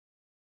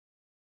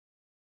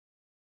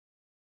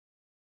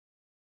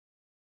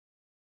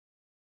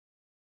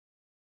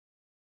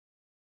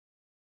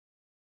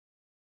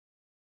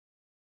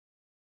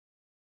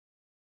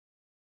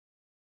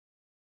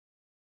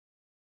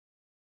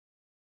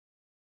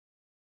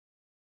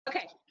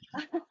Okay.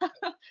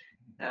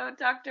 So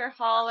Dr.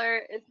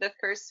 Holler is the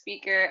first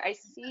speaker. I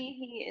see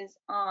he is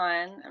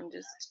on. I'm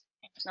just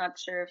not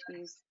sure if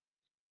he's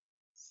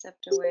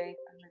stepped away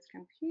from his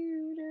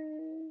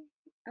computer.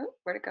 Oh,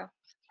 where'd it go?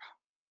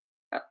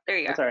 Oh, there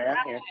you Oh, are. sorry,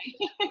 I'm here.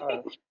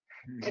 Hello.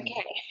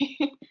 Okay.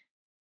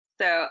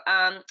 So,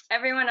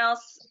 everyone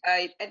else,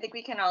 I think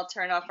we can all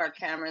turn off our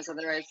cameras,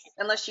 otherwise,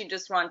 unless you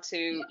just want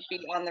to be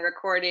on the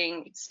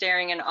recording,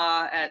 staring in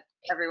awe at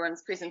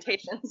everyone's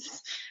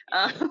presentations.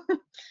 Um,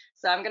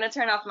 so I'm going to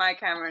turn off my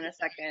camera in a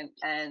second,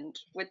 and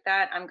with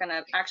that, I'm going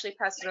to actually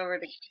pass it over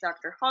to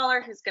Dr.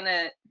 Holler,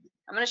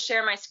 I'm going to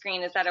share my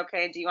screen. Is that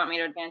okay? Do you want me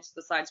to advance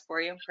the slides for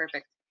you?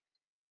 Perfect.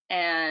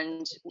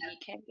 And we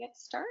can get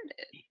started.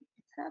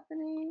 What's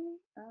happening?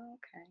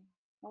 Okay,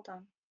 hold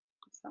on.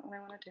 That's not what I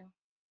want to do.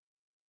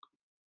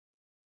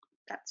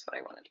 That's what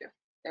I want to do.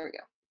 There we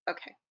go.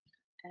 Okay.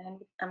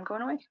 And I'm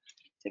going away.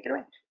 Take it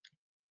away.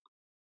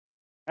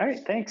 All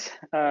right, thanks.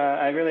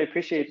 I really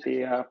appreciate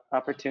the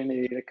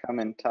opportunity to come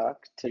and talk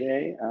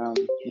today.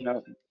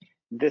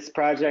 This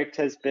project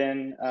has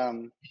been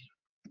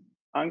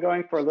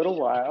ongoing for a little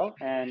while,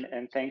 and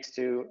thanks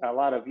to a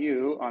lot of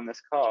you on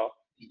this call,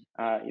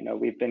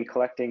 we've been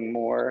collecting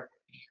more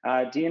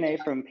DNA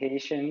from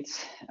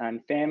patients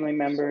and family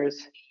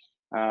members,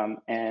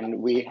 and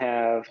we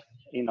have,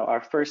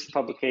 our first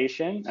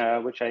publication,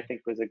 which I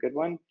think was a good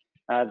one,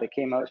 that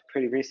came out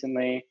pretty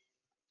recently,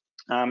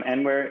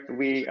 and where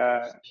we,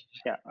 I'll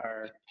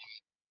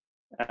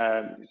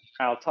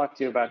talk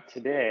to you about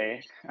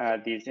today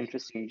these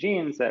interesting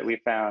genes that we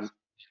found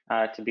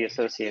to be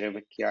associated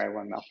with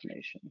Chiari-1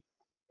 malformation.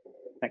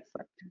 Next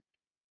slide.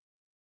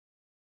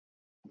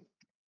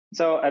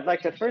 So I'd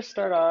like to first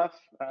start off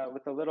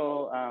with a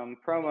little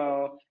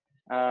promo.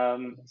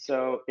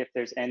 So if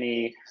there's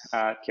any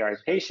Chiari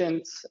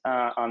patients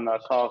on the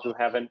call who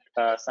haven't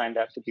signed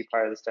up to be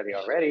part of the study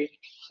already,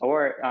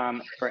 or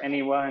for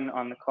anyone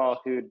on the call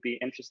who'd be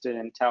interested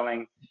in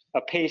telling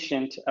a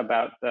patient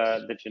about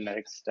the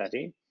genetics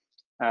study,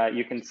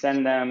 you can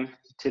send them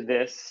to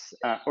this,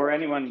 or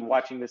anyone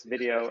watching this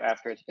video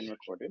after it's been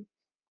recorded.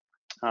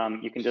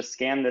 You can just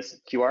scan this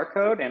QR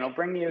code and it'll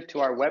bring you to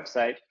our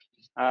website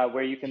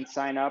where you can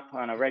sign up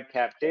on a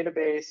REDCap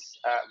database.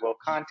 We'll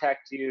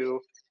contact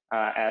you,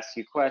 ask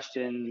you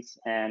questions,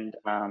 and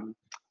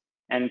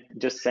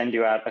just send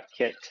you out a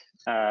kit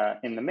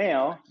in the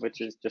mail, which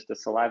is just a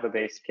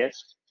saliva-based kit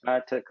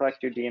to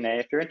collect your DNA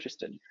if you're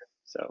interested.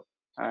 So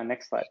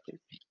next slide, please.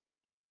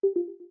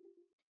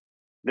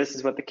 This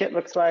is what the kit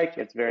looks like.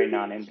 It's very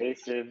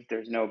non-invasive.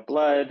 There's no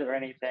blood or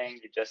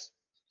anything. You just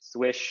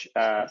swish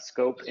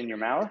scope in your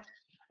mouth,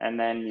 and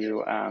then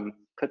you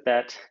put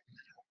that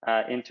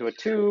into a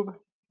tube,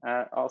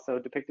 also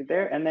depicted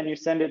there, and then you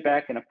send it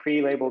back in a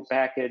pre-labeled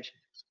package,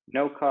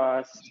 no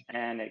cost,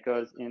 and it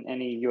goes in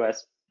any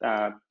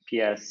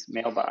USPS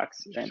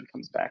mailbox and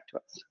comes back to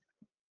us.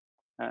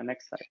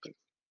 Next slide, please.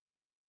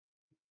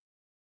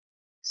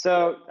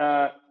 So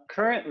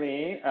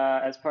currently,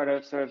 as part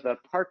of sort of the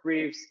Park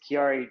Reeves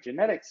Chiari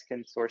Genetics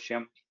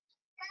Consortium,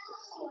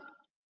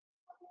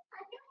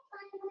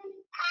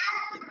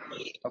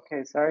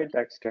 okay, sorry,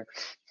 Dexter.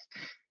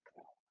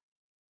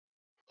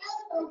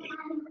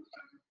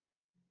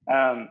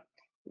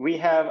 We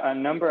have a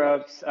number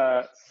of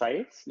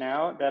sites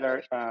now that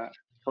are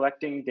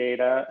collecting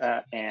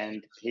data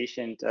and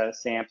patient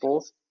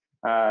samples.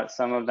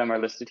 Some of them are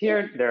listed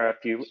here. There are a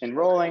few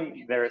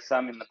enrolling. There are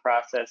some in the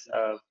process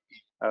of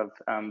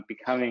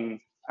becoming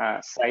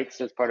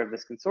sites as part of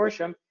this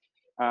consortium.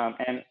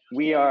 And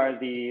we are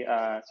the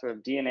sort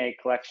of DNA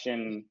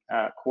collection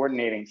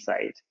coordinating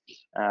site.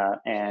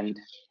 And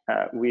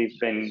we've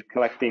been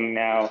collecting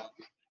now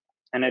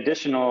an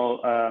additional,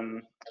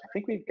 I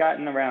think we've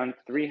gotten around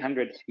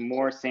 300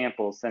 more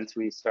samples since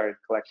we started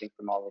collecting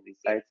from all of these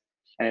sites.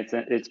 And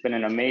it's been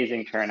an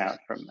amazing turnout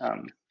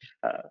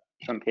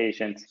from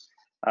patients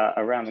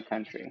around the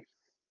country.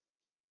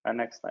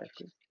 Next slide,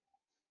 please.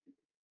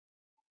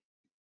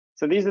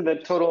 So these are the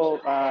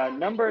total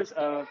numbers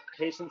of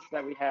patients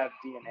that we have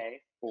DNA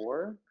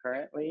for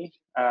currently.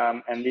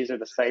 And these are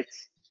the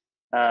sites.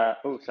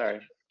 Oh,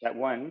 sorry, that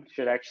one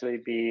should actually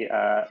be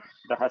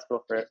the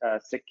Hospital for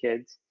Sick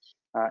Kids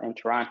in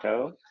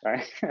Toronto.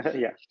 Sorry,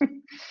 yeah.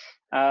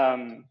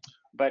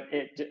 But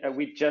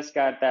we just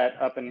got that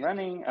up and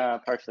running,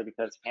 partially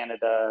because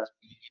Canada,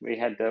 we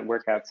had to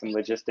work out some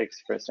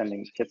logistics for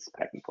sending kits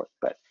back and forth.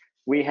 But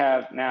we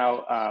have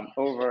now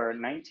over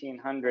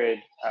 1,900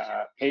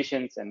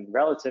 patients and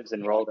relatives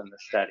enrolled in the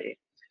study.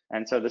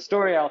 And so the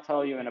story I'll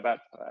tell you in about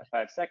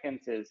 5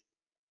 seconds is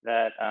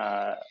that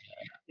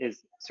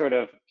is sort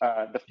of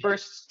the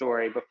first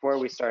story before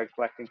we started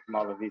collecting from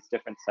all of these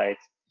different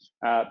sites,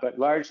 but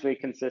largely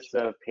consists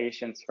of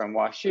patients from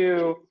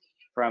WashU,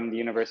 from the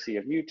University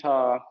of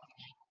Utah,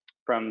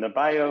 from the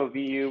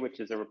BioVU, which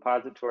is a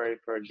repository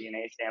for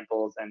DNA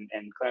samples and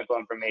clinical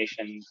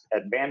information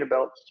at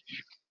Vanderbilt,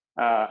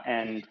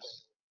 and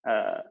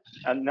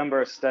a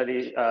number of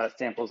study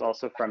samples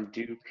also from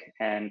Duke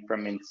and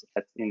from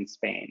in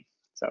Spain.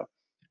 So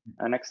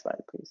next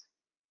slide, please.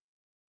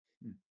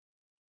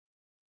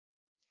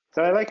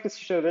 So I like to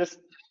show this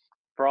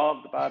for all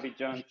of the Bobby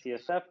Jones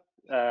CSF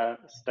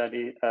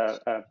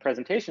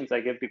presentations I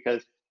give,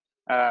 because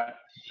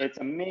it's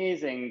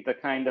amazing the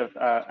kind of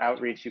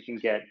outreach you can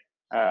get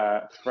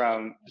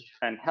from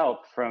and help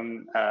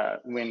from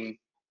when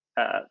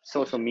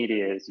social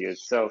media is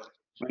used. So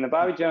when the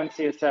Bobby Jones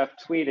CSF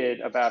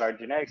tweeted about our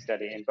genetic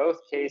study, in both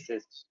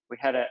cases, we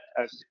had a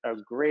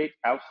great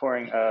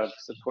outpouring of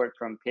support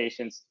from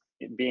patients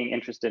being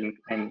interested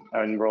in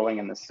enrolling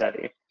in the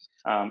study.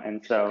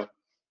 And so,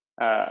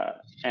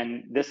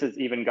 and this has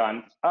even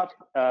gone up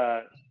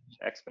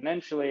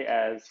exponentially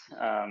as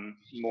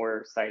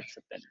more sites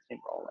have been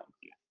enrolling.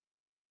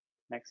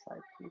 Next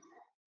slide, please.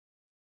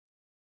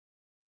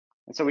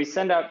 And so we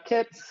send out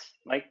kits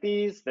like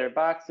these, they're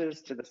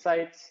boxes to the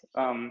sites,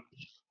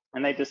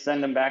 and they just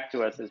send them back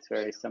to us. It's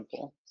very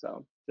simple.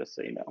 So just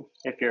so you know,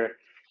 if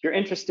you're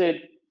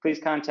interested, please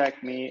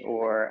contact me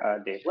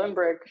or Dave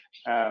Limbrick,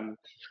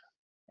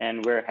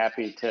 and we're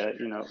happy to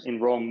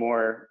enroll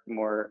more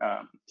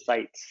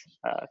sites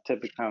to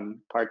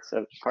become part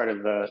of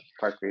the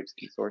Park-Reeves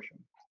Consortium.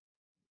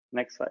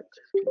 Next slide.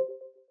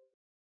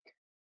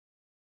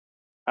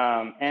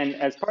 And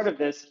as part of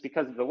this,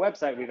 because of the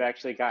website, we've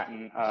actually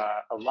gotten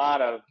a lot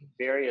of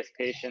various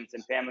patients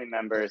and family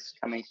members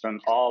coming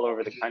from all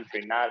over the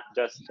country, not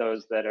just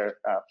those that are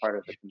part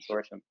of the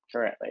consortium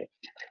currently,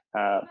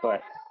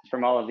 but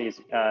from all of these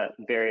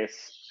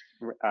various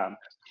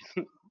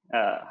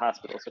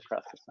hospitals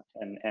across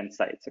and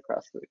sites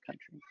across the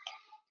country.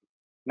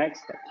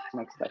 Next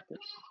slide, please.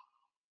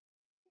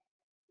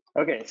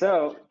 Okay,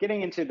 so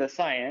getting into the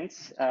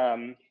science,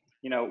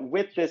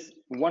 with this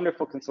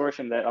wonderful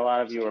consortium that a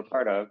lot of you are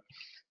part of,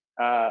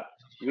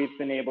 we've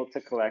been able to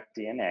collect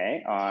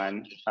DNA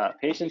on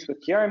patients with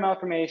Chiari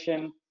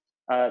malformation.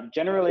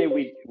 Generally,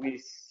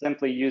 we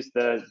simply use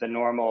the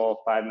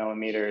normal 5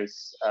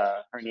 millimeters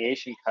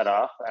herniation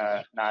cutoff,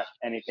 not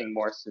anything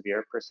more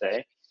severe per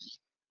se.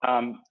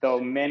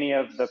 Though many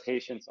of the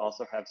patients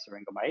also have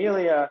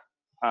syringomyelia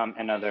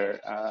and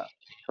other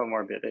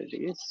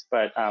comorbidities.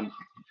 But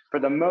for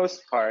the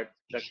most part,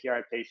 the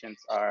Chiari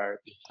patients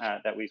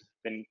that we've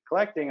been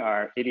collecting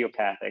are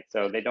idiopathic,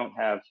 so they don't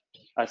have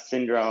a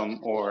syndrome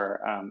or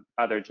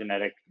other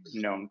genetic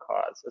known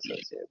cause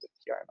associated with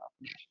Chiari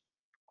malformation.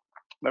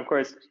 But of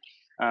course,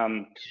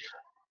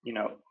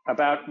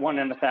 about 1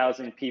 in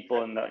 1,000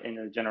 people in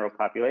the general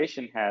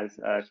population has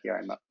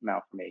Chiari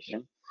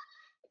malformation.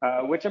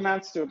 Which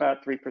amounts to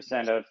about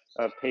 3%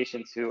 of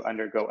patients who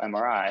undergo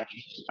MRI.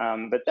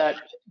 But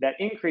that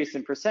increase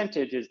in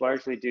percentage is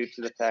largely due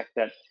to the fact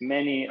that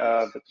many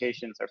of the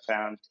patients are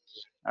found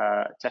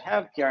to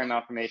have Chiari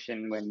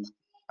malformation when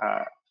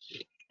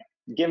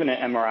given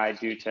an MRI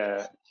due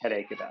to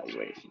headache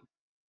evaluation.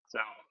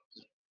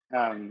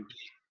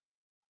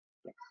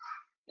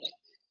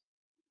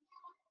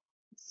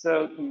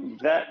 So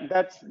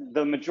that's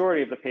the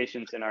majority of the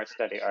patients in our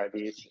study are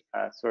these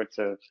sorts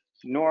of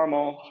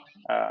normal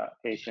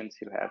patients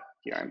who have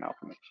Chiari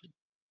malformation.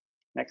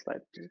 Next slide,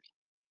 please.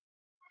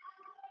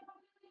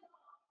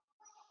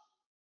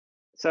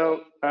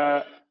 So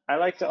I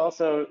like to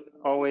also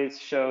always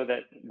show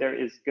that there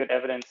is good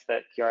evidence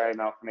that Chiari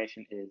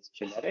malformation is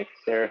genetic.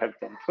 There have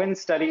been twin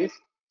studies.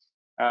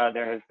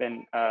 There has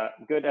been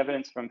good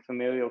evidence from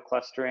familial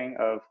clustering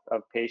of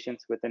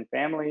patients within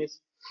families.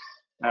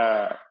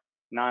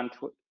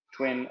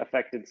 Non-twin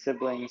affected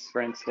siblings,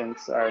 for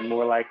instance, are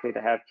more likely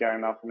to have Chiari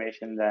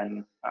malformation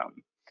than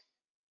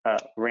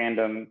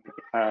random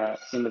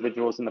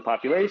individuals in the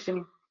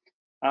population.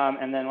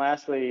 And then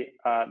lastly,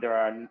 there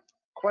are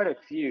quite a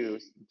few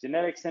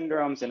genetic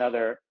syndromes and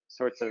other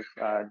sorts of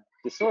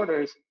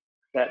disorders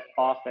that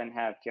often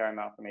have Chiari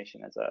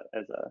malformation as a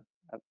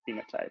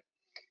phenotype.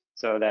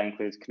 So that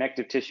includes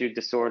connective tissue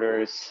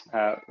disorders,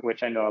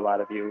 which I know a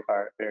lot of you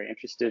are very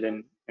interested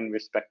in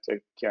respect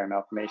to Chiari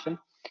malformation.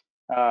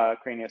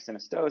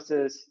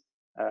 Craniosynostosis,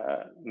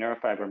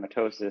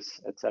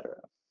 neurofibromatosis, etc.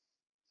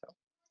 So,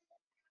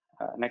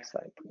 next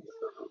slide, please.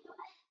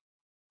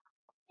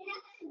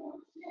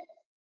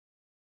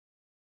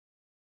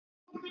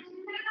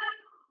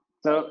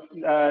 So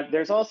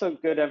there's also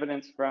good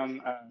evidence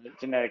from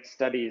genetic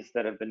studies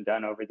that have been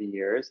done over the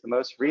years. The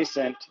most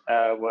recent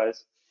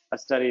was a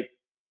study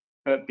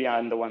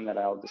beyond the one that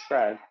I'll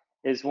describe,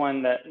 is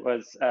one that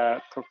was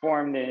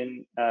performed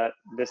in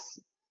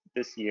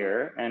this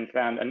year and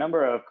found a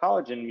number of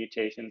collagen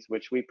mutations,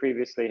 which we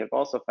previously have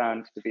also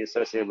found to be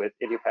associated with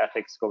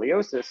idiopathic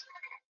scoliosis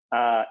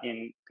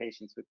in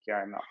patients with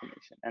Chiari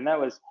malformation. And that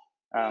was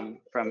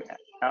from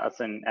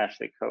Allison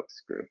Ashley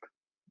Koch's group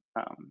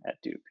at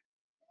Duke.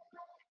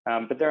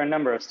 But there are a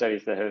number of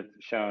studies that have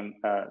shown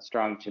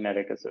strong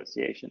genetic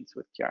associations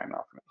with Chiari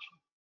malformation.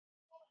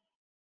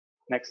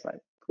 Next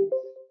slide, please.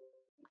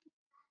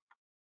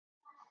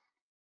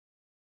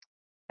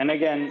 And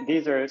again,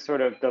 these are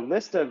sort of the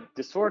list of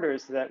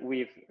disorders that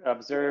we've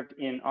observed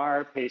in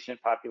our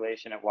patient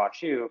population at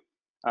WashU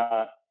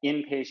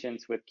in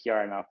patients with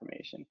Chiari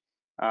malformation.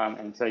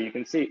 And so you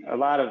can see a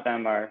lot of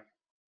them are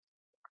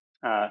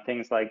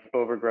things like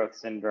overgrowth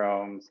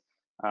syndromes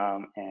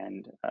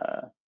and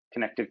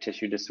connective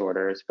tissue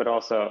disorders, but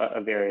also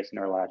various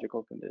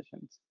neurological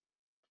conditions.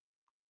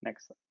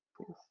 Next slide,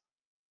 please.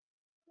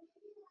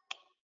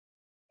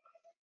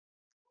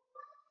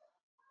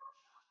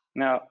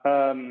 Now,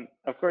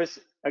 of course,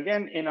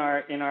 again, in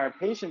our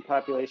patient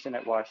population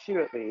at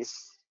WashU at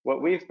least,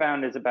 what we've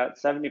found is about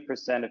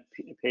 70% of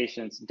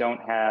patients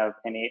don't have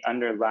any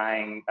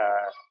underlying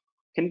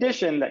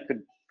condition that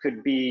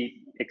could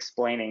be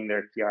explaining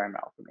their Chiari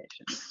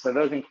malformation. So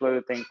those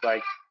include things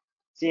like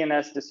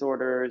CNS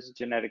disorders,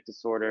 genetic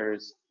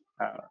disorders,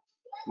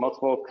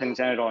 multiple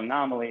congenital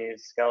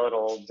anomalies,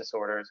 skeletal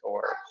disorders,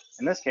 or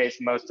in this case,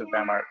 most of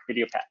them are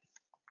idiopathic.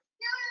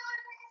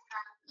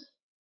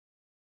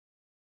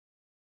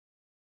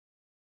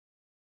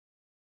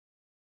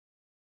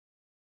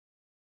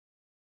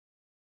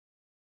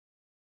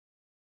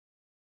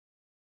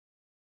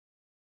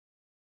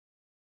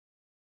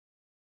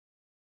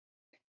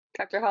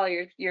 Dr. Hall,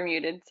 you're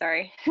muted.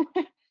 Sorry.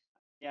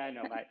 Yeah, I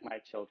know, my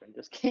children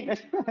just came in.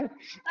 It's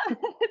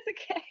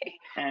okay.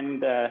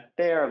 And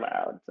they are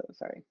loud, so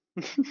sorry.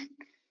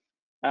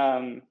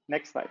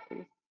 Next slide,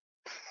 please.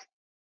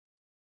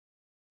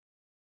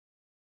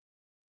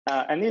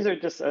 And these are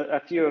just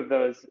a few of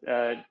those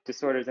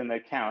disorders in the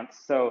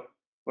counts. So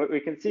what we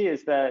can see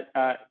is that,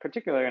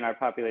 particularly in our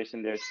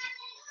population, there's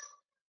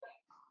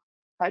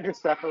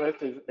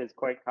hydrocephalus is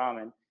quite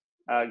common.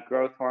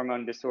 Growth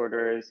hormone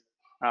disorders,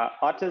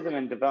 autism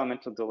and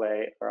developmental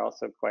delay are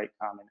also quite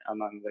common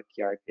among the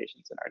Chiari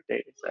patients in our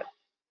data set.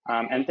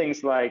 And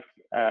things like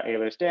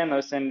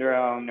Ehlers-Danlos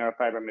syndrome,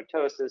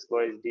 neurofibromatosis,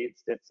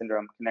 Loeys-Dietz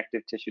syndrome,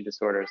 connective tissue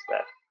disorders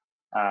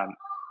that,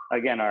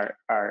 again,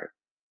 are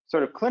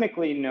sort of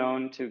clinically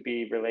known to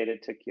be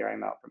related to Chiari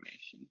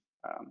malformation,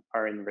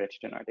 are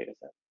enriched in our data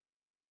set.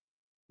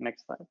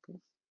 Next slide,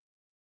 please.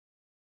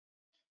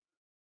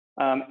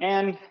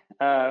 And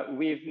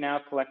we've now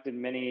collected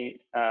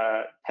many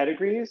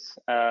pedigrees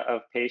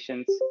of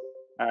patients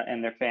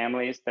and their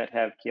families that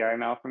have Chiari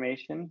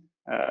malformation.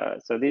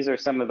 So these are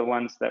some of the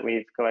ones that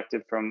we've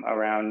collected from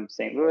around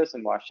St. Louis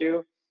and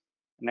WashU.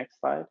 Next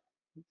slide.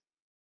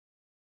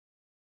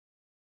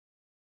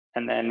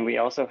 And then we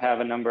also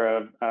have a number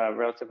of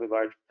relatively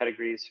large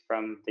pedigrees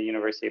from the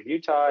University of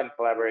Utah in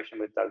collaboration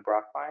with Doug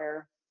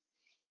Brockmeyer.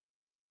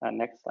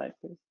 Next slide,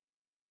 please.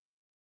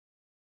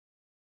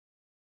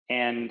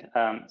 And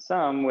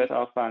some with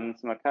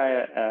Alphonse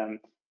Makaya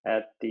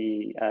at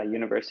the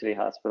University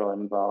Hospital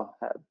in Vall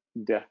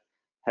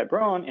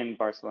d'Hebron in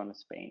Barcelona,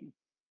 Spain.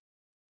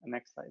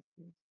 Next slide,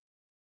 please.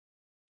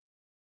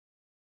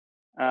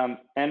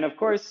 And of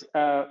course,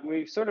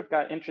 we sort of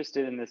got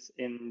interested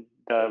in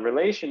the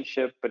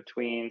relationship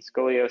between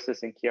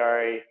scoliosis and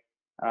Chiari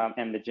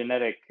and the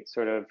genetic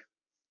sort of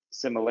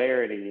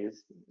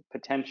similarities,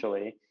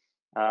 potentially,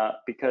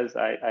 because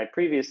I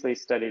previously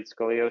studied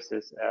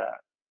scoliosis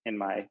in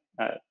my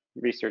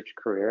research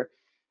career,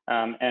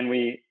 and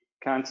we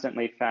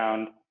constantly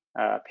found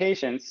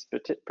patients,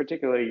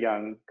 particularly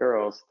young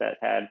girls, that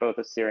had both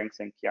a syrinx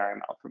and Chiari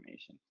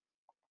malformation.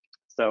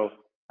 So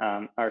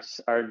our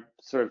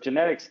sort of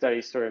genetic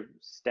study sort of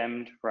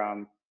stemmed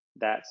from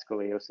that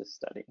scoliosis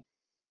study.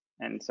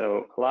 And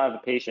so a lot of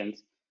the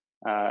patients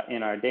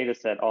in our data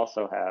set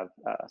also have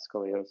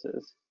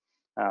scoliosis,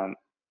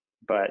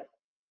 but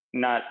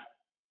not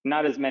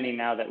as many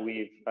now that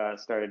we've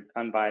started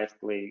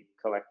unbiasedly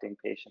collecting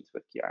patients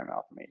with Chiari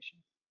malformation,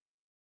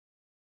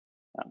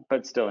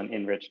 but still an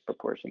enriched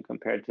proportion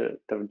compared to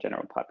the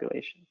general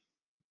population.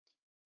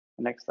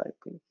 Next slide,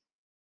 please.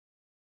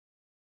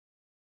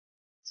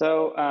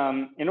 So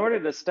in order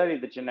to study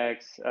the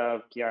genetics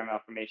of Chiari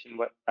malformation,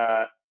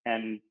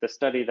 and the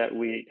study that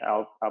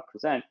I'll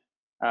present,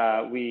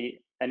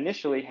 we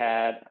initially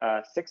had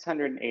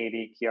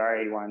 680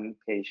 Chiari-1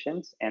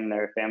 patients and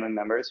their family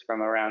members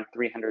from around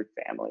 300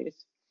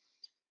 families.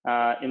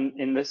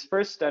 In this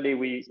first study,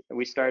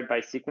 we started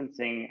by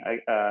sequencing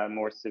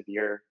more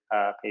severe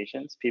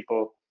patients,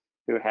 people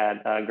who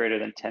had greater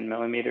than 10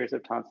 millimeters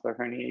of tonsillar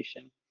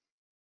herniation.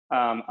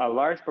 A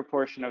large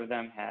proportion of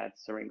them had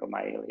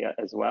syringomyelia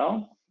as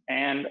well,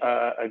 and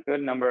a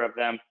good number of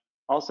them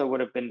also would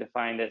have been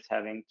defined as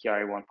having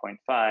Chiari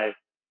 1.5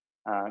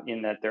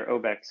 in that their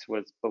obex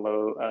was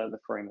below the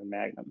foramen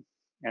magnum,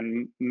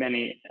 and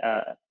many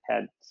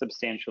had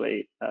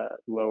substantially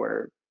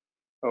lower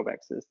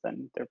obexes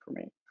than their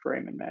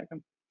foramen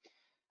magnum.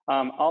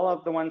 All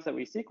of the ones that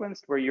we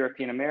sequenced were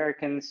European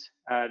Americans,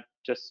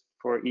 just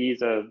for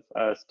ease of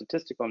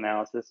statistical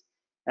analysis.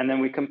 And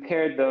then we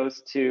compared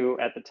those to,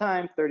 at the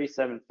time,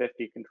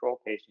 3750 control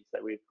patients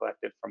that we've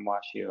collected from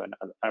WashU and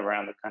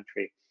around the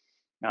country,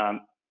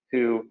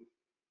 who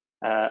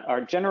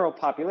are general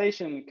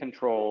population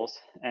controls.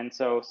 And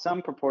so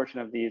some proportion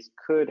of these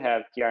could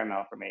have Chiari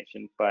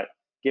malformation, but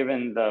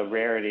given the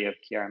rarity of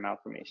Chiari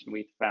malformation,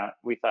 we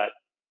thought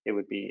it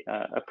would be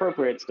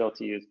appropriate still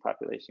to use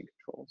population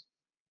controls.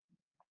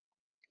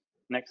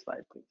 Next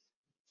slide, please.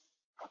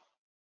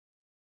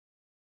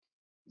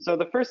 So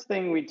the first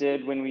thing we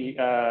did when we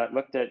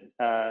looked at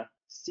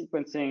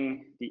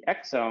sequencing the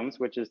exomes,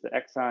 which is the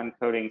exon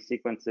coding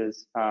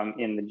sequences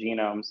in the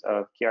genomes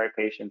of Chiari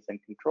patients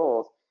and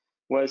controls,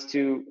 was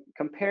to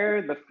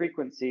compare the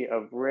frequency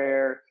of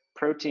rare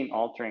protein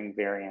altering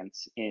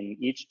variants in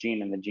each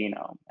gene in the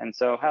genome. And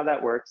so how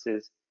that works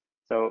is,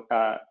 so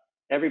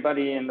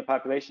everybody in the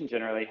population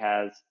generally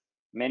has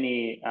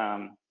many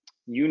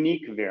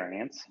unique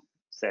variants,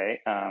 say,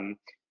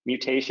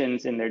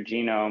 mutations in their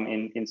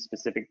genome in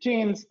specific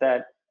genes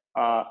that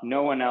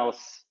no one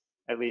else,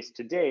 at least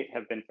to date,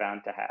 have been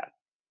found to have.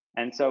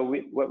 And so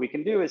what we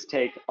can do is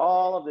take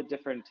all of the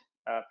different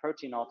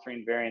protein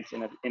altering variants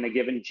in a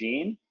given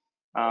gene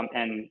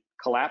and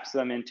collapse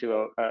them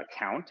into a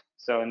count.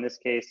 So in this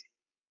case,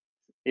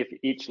 if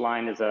each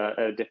line is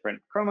a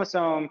different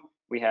chromosome,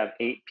 we have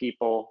 8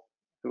 people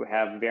who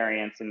have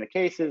variants in the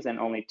cases and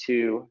only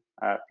 2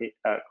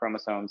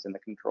 chromosomes in the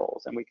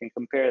controls. And we can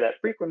compare that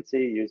frequency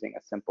using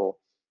a simple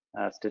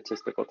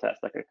statistical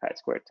test like a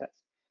chi-square test.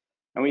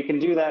 And we can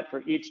do that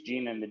for each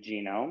gene in the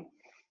genome,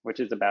 which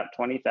is about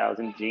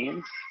 20,000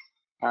 genes,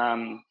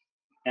 and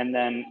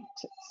then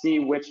see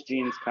which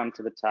genes come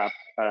to the top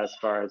as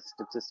far as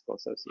statistical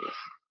association.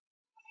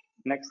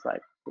 Next slide,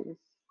 please.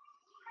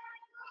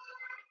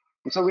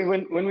 And so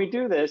when we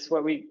do this,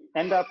 what we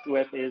end up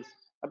with is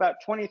about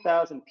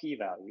 20,000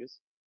 p-values.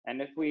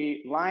 And if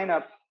we line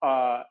up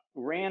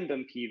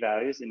random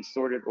p-values in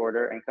sorted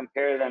order and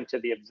compare them to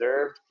the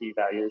observed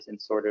p-values in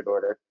sorted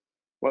order,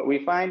 what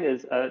we find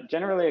is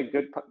generally a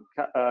good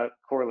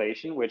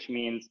correlation, which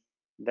means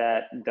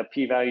that the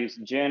p-values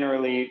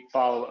generally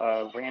follow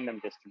a random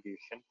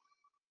distribution.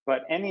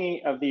 But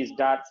any of these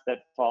dots that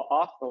fall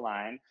off the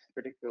line,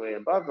 particularly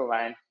above the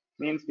line,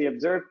 means the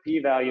observed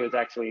p-value is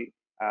actually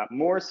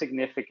more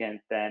significant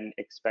than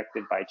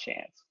expected by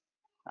chance.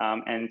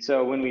 And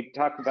so when we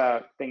talk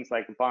about things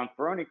like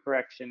Bonferroni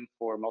correction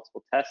for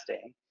multiple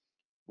testing,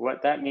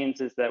 what that means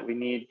is that we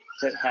need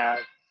to have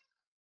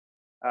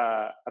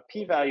a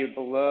p-value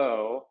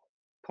below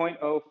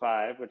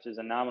 0.05, which is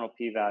a nominal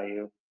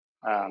p-value,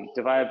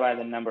 divided by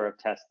the number of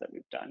tests that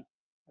we've done,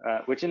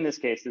 which in this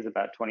case is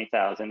about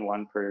 20,000,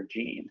 1 per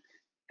gene,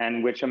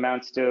 and which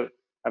amounts to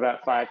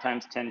about 5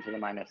 times 10 to the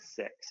minus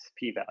 6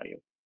 p-value.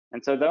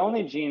 And so the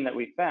only gene that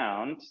we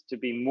found to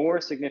be more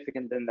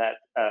significant than that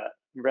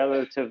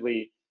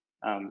relatively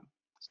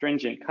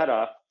stringent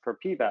cutoff for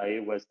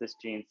p-value was this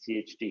gene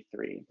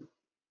CHD3.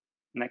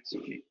 Next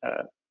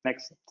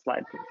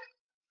slide, please.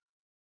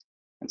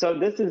 And so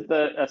this is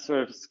a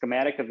sort of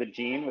schematic of the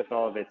gene with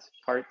all of its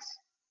parts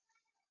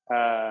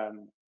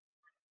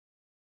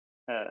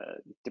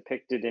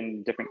depicted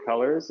in different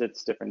colors,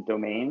 its different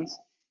domains.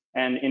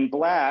 And in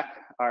black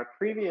are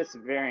previous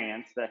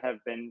variants that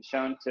have been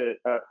shown to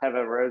have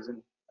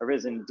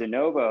arisen de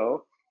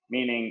novo,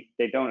 meaning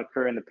they don't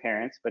occur in the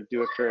parents, but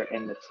do occur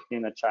in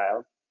the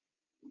child.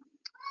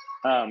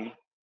 And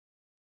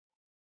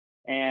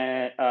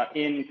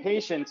in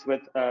patients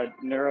with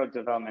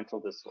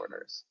neurodevelopmental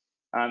disorders.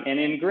 And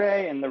in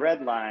gray, in the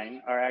red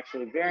line, are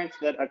actually variants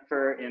that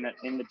occur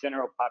in the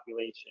general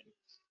population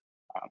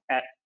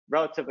at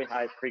relatively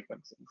high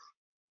frequencies.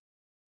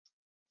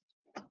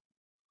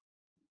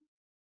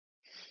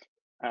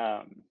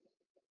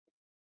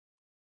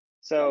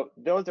 So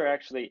those are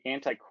actually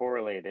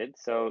anti-correlated.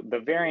 So the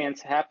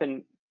variants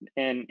happen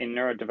in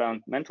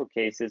neurodevelopmental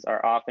cases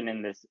are often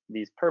in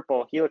these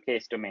purple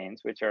helicase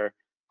domains, which are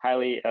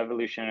highly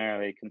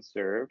evolutionarily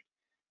conserved.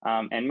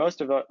 And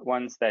most of the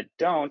ones that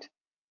don't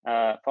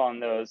fall in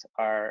those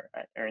are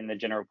in the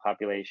general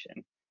population.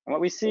 And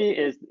what we see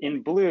is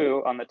in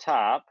blue on the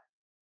top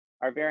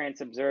are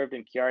variants observed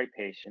in Chiari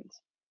patients.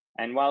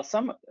 And while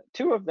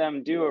 2 of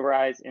them do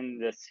arise in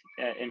this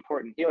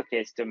important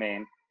helicase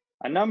domain,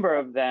 a number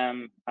of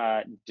them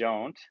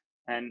don't.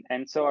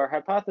 And so our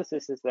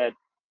hypothesis is that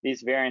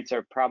these variants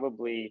are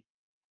probably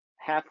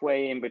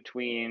halfway in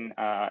between,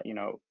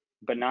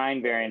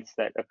 benign variants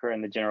that occur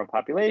in the general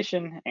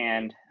population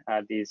and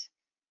these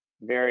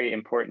very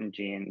important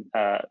gene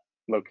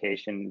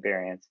location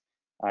variants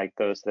like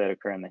those that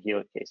occur in the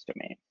helicase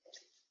domain.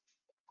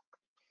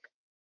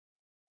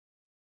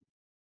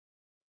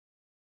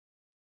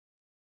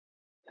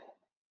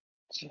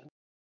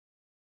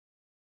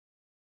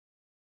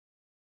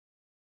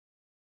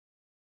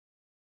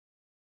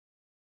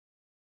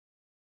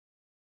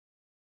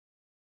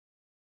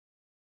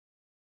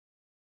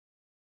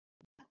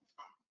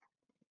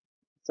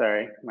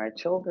 Sorry, my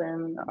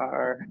children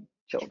are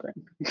children.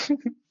 Okay.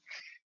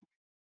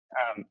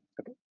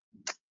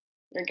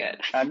 You're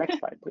good. Next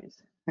slide, please.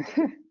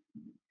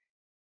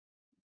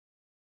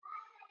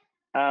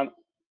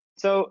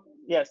 So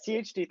yeah,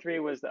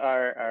 CHD3 was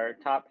our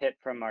top hit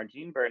from our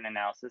gene burden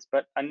analysis,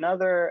 but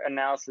another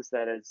analysis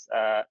that is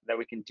that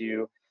we can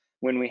do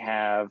when we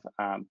have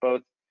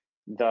both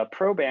the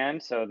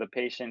proband, so the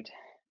patient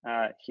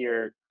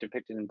here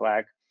depicted in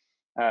black,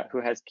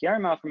 who has Chiari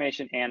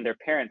malformation and their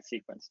parent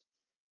sequenced.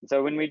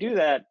 So when we do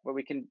that, what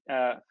we can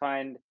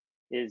find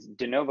is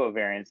de novo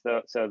variants,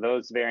 so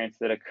those variants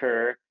that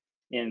occur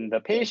in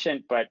the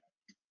patient but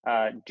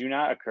do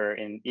not occur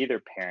in either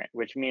parent,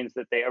 which means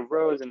that they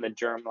arose in the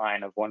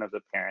germline of one of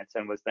the parents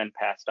and was then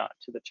passed on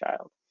to the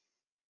child.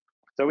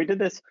 So we did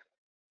this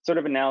sort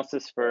of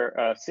analysis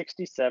for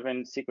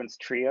 67 sequence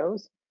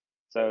trios.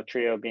 So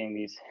trio being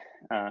these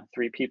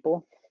 3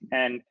 people.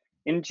 And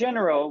in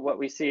general, what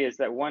we see is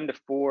that 1 to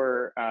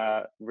 4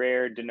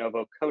 rare de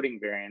novo coding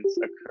variants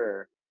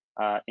occur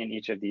in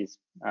each of these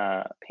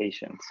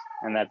patients.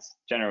 And that's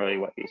generally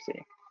what you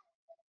see.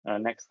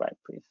 Next slide,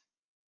 please.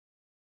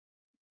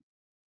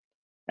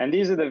 And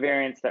these are the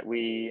variants that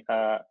we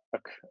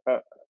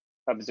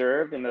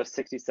observed in those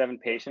 67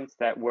 patients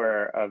that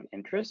were of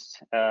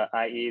interest,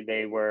 i.e.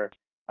 they were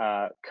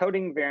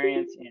coding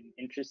variants in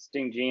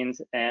interesting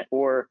genes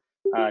or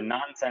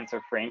nonsense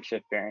or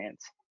frameshift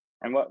variants.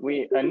 And what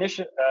we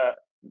initially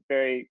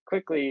very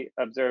quickly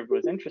observed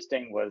was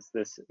interesting was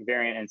this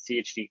variant in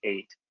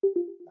CHD8.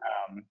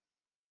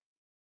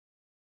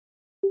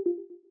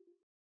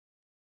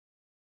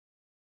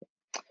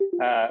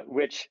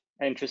 Which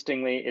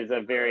interestingly is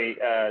a very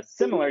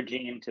similar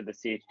gene to the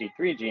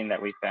CHD3 gene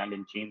that we found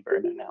in gene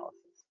burden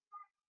analysis.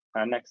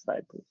 Next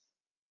slide, please.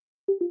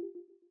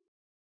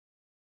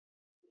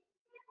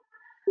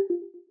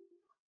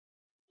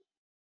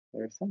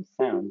 There's some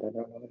sound, I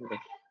don't know what it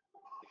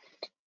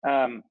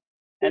is.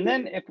 And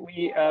then if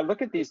we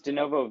look at these de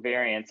novo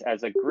variants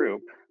as a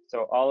group,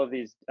 so all of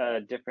these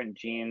different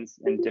genes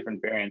and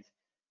different variants,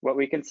 what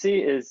we can see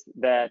is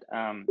that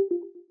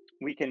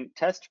we can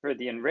test for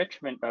the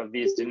enrichment of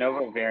these de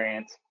novo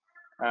variants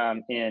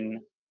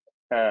in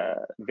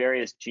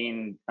various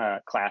gene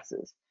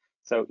classes.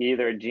 So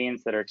either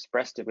genes that are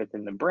expressed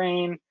within the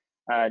brain,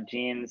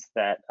 genes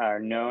that are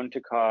known to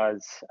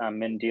cause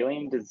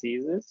Mendelian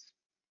diseases,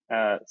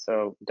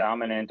 so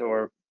dominant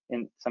or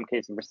in some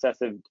cases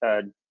recessive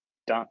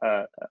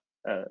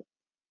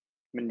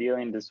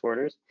Mendelian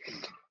disorders,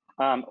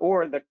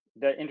 or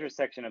the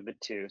intersection of the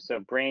two, so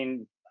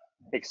brain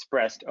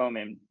expressed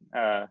omen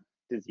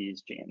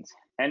disease genes.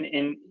 And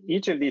in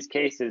each of these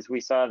cases, we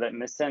saw that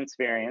missense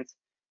variants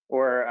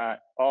or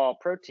all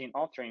protein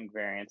altering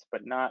variants,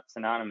 but not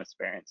synonymous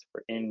variants,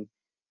 were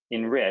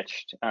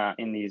enriched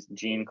in these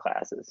gene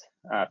classes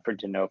for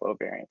de novo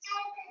variants,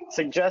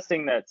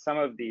 suggesting that some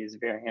of these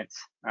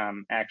variants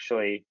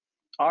actually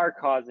are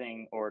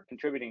causing or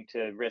contributing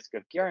to risk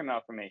of Chiari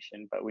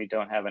malformation, but we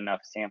don't have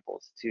enough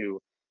samples to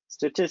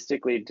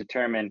statistically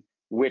determine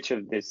which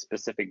of these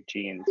specific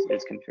genes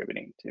is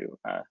contributing to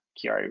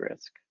Chiari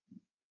risk.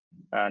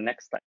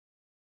 Next slide.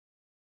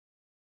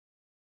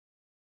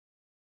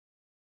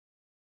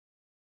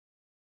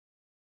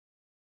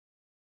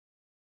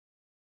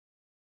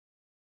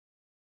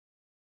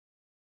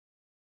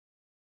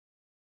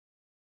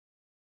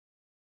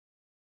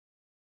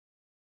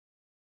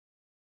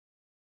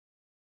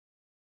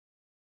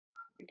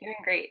 You're doing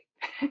great.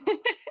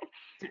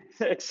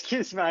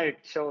 Excuse my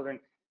children.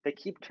 They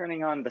keep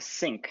turning on the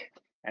sink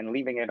and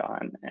leaving it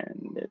on,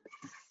 and it's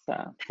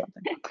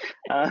something.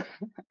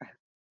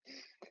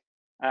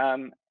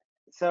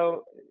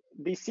 So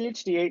the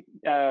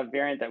CHD8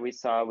 variant that we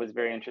saw was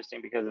very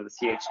interesting because of the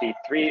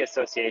CHD3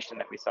 association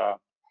that we saw.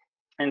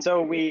 And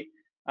so we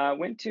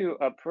went to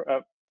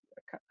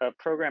a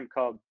program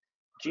called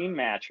Gene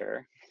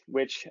Matcher,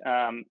 which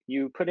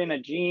you put in a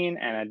gene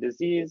and a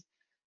disease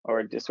or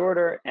a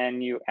disorder,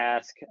 and you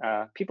ask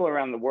people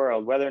around the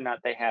world whether or not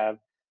they have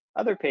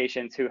other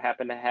patients who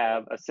happen to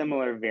have a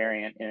similar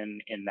variant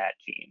in that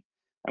gene.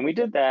 And we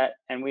did that,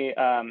 and we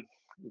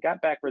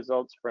got back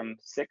results from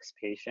 6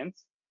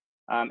 patients.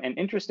 And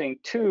interesting,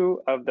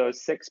 2 of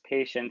those 6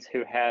 patients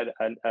who had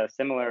a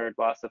similar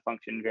loss of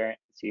function variant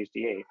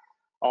CHD8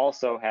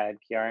 also had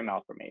Chiari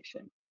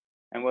malformation.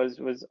 And what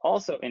was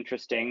also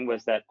interesting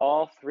was that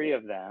all 3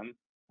 of them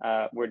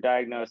were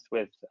diagnosed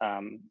with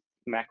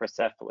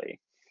macrocephaly,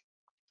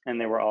 and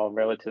they were all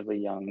relatively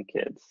young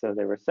kids. So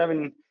they were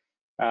 7,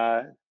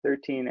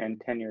 13,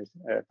 and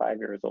 5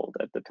 years old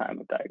at the time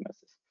of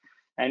diagnosis.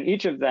 And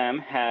each of them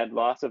had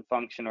loss of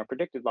function or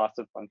predicted loss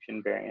of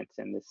function variants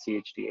in the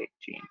CHD8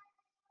 gene.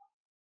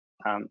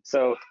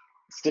 So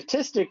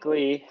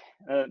statistically,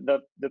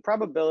 the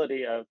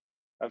probability of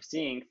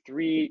seeing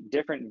 3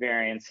 different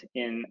variants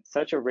in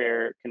such a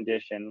rare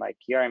condition like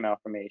Chiari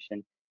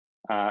malformation,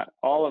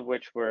 all of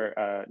which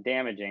were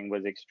damaging,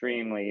 was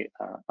extremely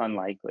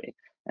unlikely.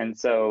 And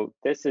so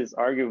this is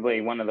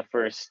arguably one of the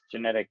first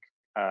genetic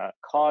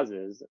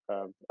causes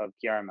of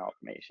Chiari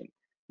malformation,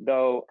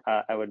 though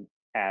I would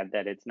add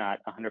that it's not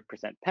 100%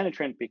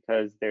 penetrant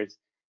because there's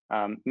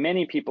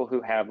many people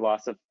who have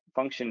loss of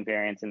function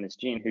variants in this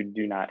gene who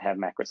do not have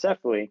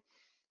macrocephaly,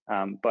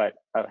 but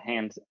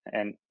hands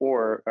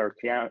or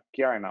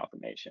Chiari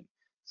malformation.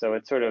 So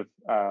it's sort of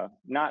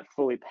not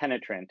fully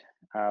penetrant,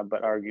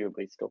 but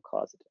arguably still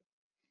causative.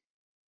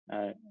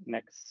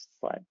 Next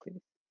slide,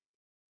 please.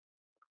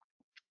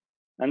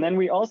 And then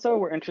we also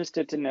were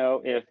interested to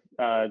know if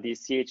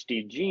these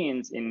CHD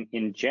genes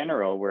in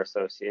general were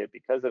associated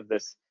because of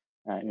this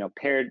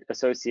paired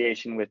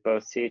association with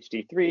both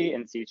CHD3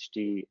 and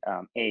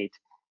CHD8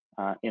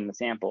 in the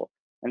sample.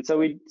 And so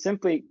we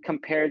simply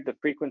compared the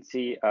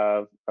frequency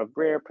of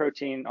rare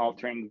protein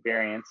altering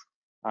variants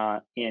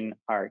in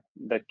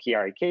the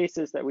Chiari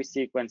cases that we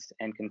sequenced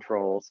and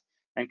controls,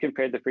 and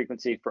compared the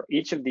frequency for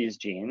each of these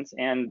genes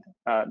and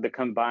the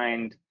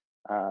combined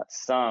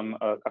sum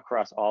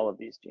across all of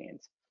these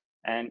genes.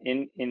 And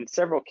in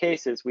several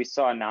cases, we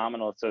saw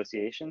nominal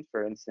associations.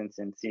 For instance,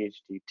 in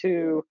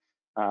CHD2,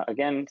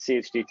 again,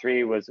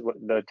 CHD3 was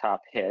the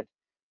top hit,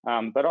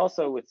 but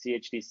also with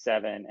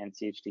CHD7 and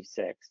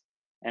CHD6.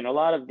 And a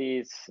lot of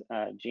these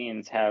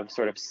genes have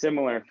sort of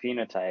similar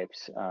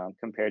phenotypes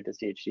compared to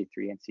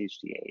CHD3 and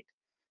CHD8.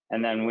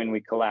 And then when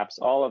we collapse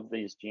all of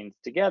these genes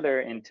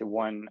together into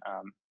one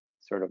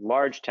sort of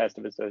large test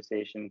of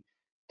association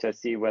to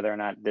see whether or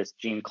not this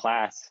gene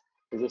class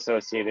is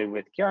associated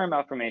with Chiari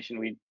malformation,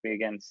 we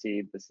again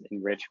see this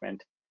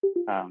enrichment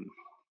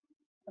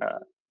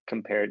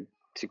compared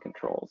to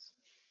controls.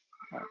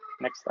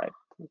 Next slide,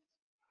 please.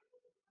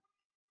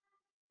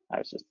 I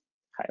was just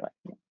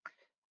highlighting.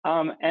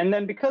 And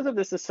then because of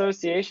this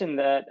association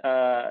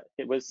that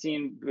it was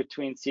seen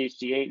between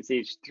CHD8 and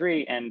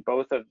CH3, and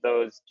both of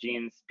those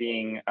genes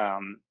being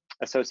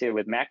associated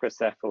with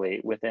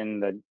macrocephaly within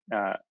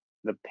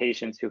the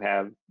patients who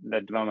have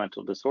the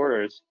developmental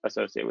disorders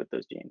associated with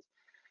those genes,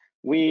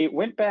 we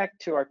went back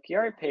to our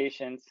Chiari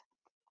patients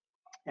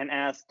and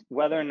asked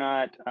whether or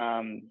not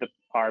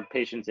our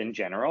patients in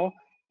general,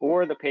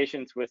 or the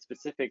patients with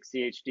specific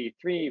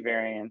CHD3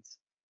 variants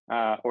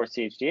or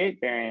CHD8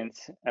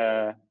 variants,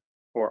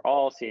 or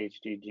all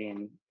CHD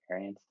gene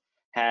variants,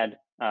 had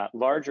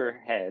larger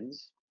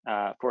heads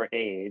for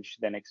age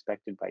than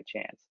expected by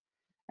chance.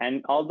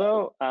 And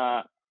although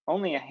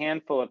only a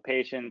handful of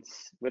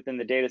patients within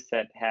the data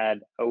set had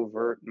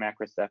overt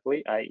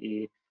macrocephaly,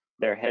 i.e.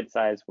 their head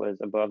size was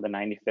above the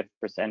 95th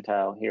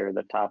percentile, here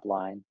the top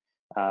line,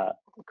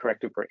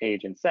 corrected for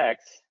age and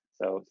sex,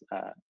 so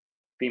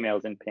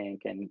females in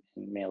pink and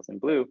males in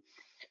blue,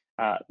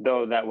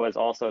 though that was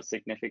also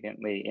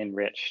significantly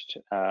enriched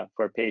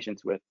for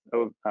patients with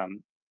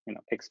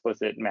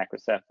explicit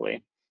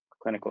macrocephaly,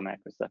 clinical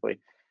macrocephaly.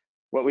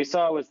 What we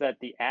saw was that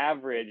the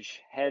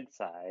average head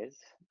size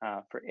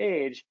for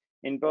age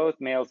in both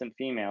males and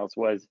females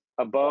was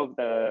above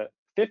the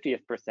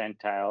 50th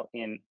percentile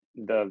in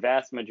the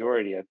vast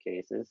majority of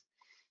cases,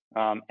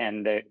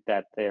 and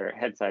that their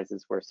head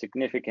sizes were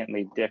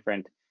significantly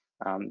different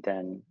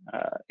than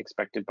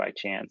expected by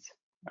chance.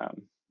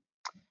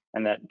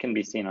 And that can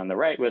be seen on the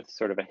right with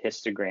sort of a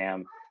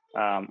histogram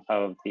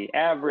of the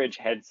average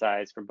head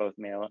size for both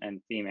male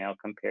and female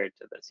compared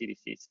to the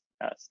CDC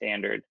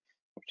standard,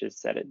 which is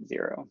set at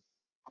 0.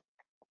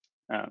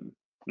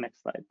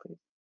 Next slide, please.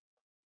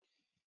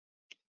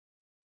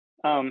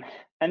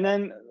 And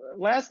then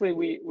lastly,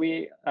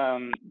 we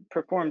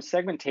performed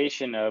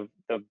segmentation of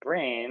the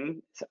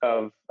brain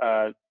of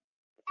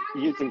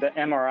using the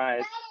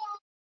MRIs.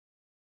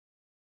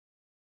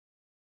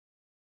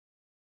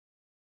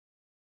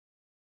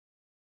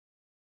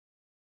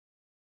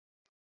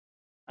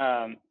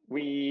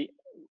 We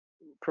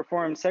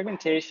performed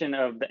segmentation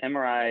of the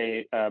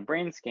MRI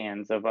brain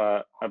scans of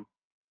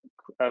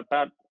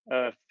about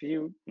a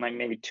few, like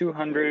maybe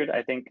 200,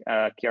 I think,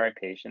 Chiari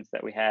patients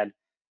that we had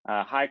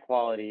high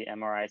quality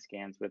MRI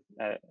scans with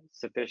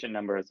sufficient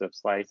numbers of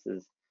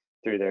slices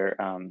through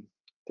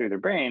their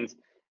brains,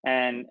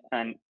 and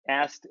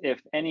asked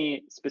if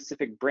any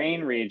specific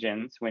brain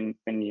regions, when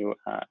you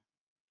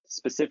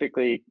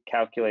specifically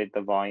calculate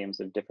the volumes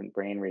of different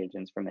brain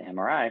regions from the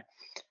MRI,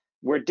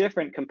 were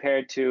different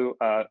compared to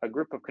a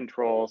group of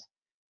controls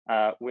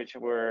which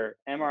were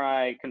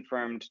MRI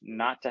confirmed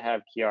not to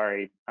have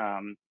Chiari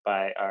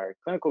by our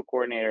clinical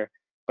coordinator,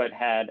 but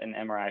had an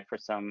MRI for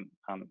some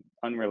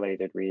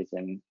unrelated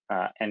reason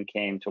and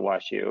came to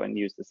WashU and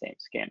used the same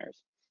scanners.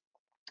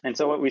 And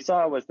so what we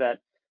saw was that,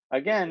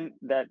 again,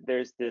 that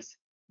there's this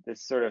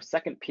sort of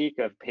second peak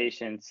of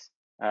patients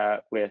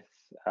with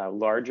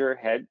larger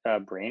head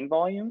brain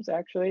volumes,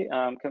 actually,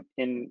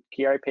 in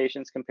Chiari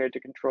patients compared to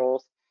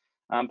controls,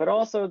 but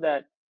also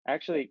that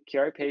actually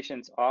Chiari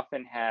patients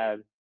often had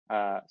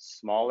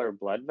smaller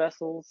blood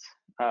vessels,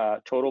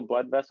 total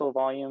blood vessel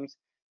volumes,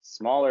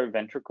 smaller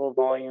ventricle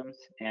volumes,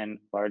 and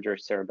larger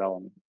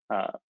cerebellum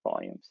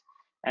volumes.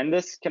 And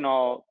this can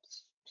all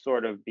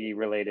sort of be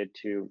related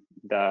to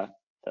the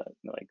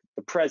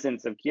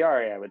presence of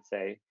Chiari, I would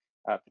say,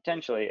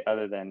 potentially,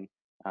 other than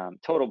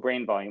total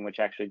brain volume, which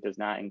actually does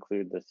not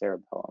include the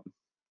cerebellum.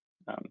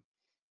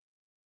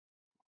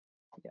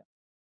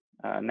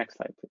 Next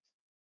slide, please.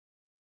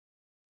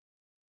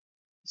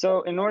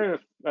 So in order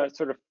to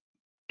sort of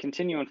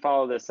continue and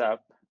follow this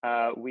up,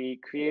 we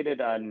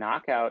created a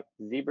knockout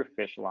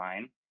zebrafish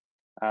line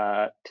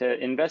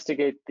to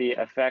investigate the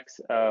effects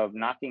of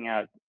knocking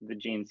out the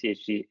gene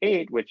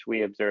CHD8, which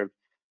we observed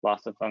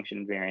loss of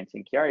function variants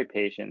in Chiari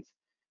patients.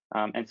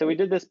 And so we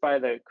did this by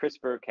the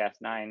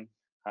CRISPR-Cas9,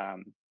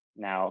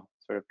 now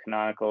sort of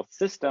canonical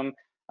system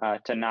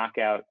to knock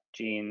out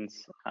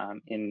genes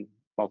in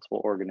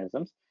multiple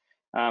organisms.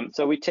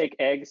 So we take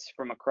eggs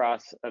from a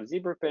cross of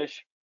zebrafish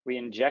we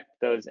inject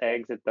those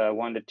eggs at the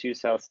 1 to 2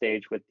 cell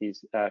stage with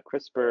these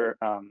CRISPR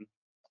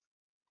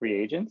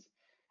reagents,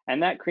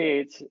 and that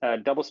creates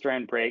double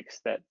strand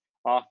breaks that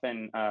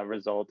often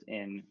result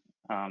in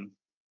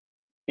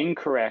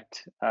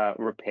incorrect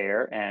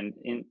repair and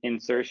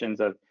insertions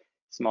of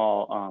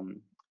small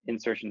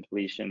insertion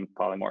deletion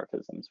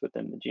polymorphisms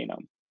within the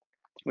genome.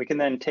 We can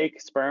then take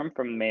sperm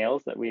from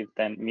males that we've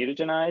then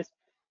mutagenized,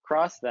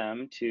 cross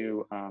them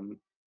to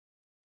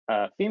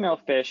female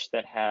fish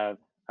that have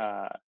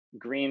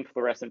green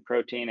fluorescent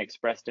protein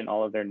expressed in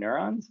all of their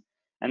neurons.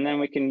 And then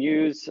we can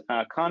use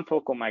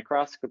confocal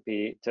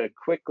microscopy to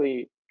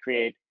quickly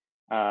create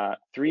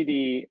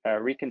 3D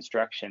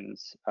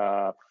reconstructions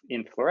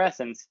in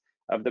fluorescence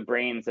of the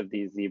brains of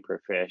these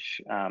zebrafish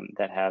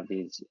that have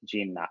these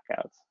gene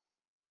knockouts.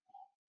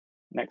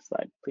 Next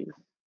slide, please.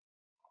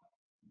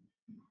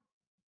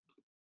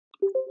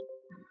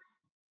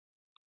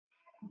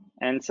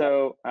 And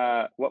so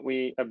what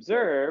we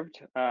observed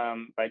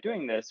by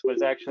doing this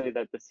was actually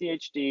that the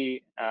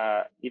CHD,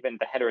 even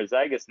the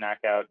heterozygous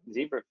knockout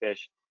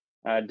zebrafish,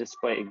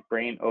 display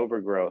brain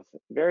overgrowth,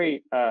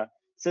 very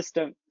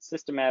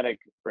systematic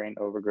brain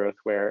overgrowth,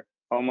 where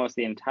almost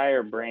the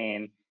entire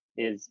brain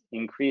is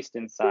increased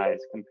in size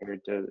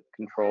compared to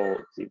control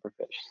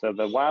zebrafish. So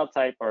the wild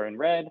type are in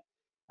red,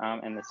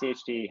 and the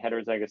CHD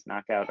heterozygous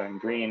knockout are in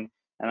green.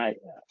 And I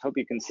hope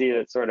you can see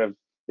that sort of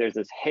there's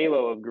this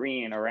halo of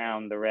green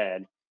around the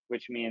red,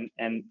 which means,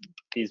 and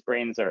these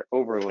brains are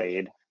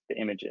overlaid, the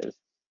images,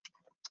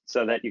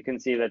 so that you can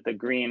see that the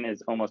green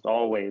is almost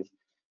always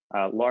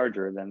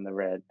larger than the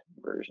red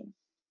version.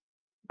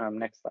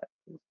 Next slide,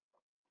 please.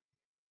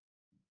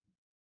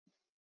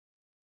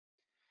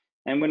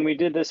 And when we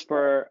did this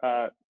for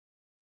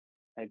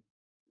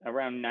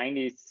around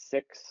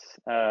 96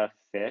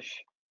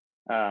 fish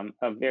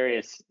of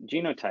various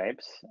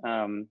genotypes,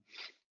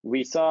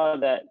 we saw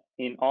that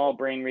in all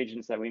brain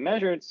regions that we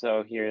measured,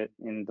 so here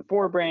in the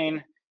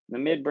forebrain, the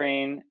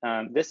midbrain,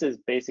 this is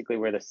basically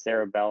where the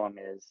cerebellum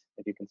is,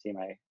 if you can see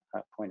my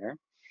pointer,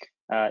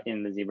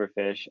 in the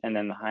zebrafish, and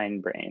then the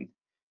hindbrain.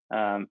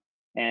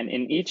 And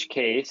in each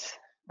case,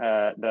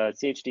 the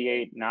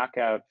CHD8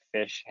 knockout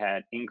fish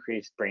had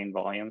increased brain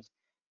volumes.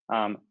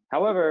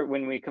 However,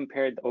 when we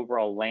compared the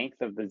overall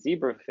length of the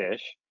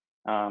zebrafish,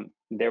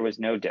 there was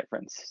no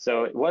difference.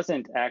 So it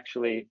wasn't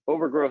actually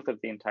overgrowth of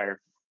the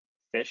entire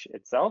fish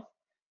itself,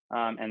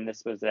 and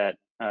this was at,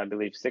 I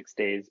believe, 6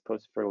 days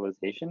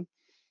post-fertilization,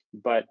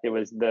 but it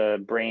was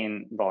the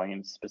brain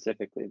volume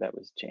specifically that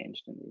was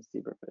changed in these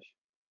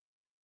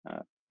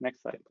zebrafish.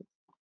 Next slide, please.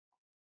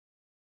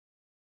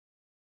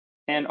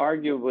 And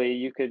arguably,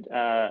 you could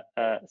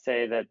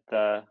say that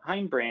the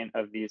hindbrain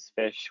of these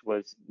fish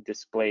was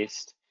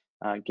displaced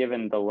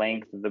given the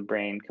length of the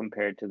brain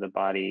compared to the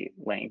body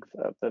length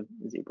of the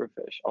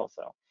zebrafish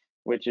also,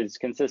 which is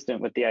consistent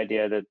with the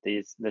idea that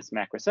this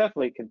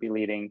macrocephaly could be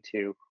leading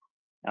to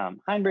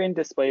hindbrain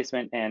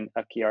displacement and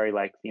a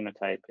Chiari-like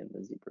phenotype in the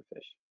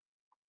zebrafish.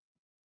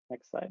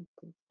 Next slide,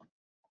 please.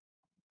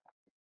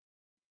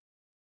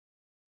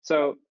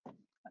 So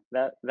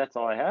that's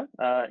all I have.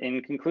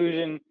 In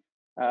conclusion,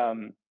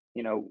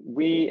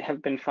 we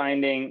have been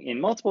finding in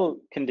multiple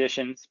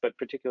conditions, but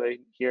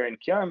particularly here in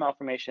Chiari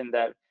malformation,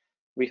 that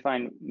we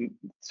find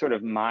sort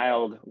of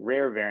mild,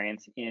 rare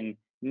variants in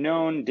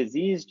known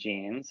disease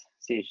genes,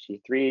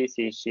 CHD3,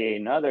 CHD8,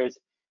 and others,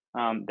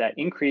 that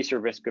increase your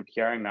risk of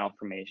Chiari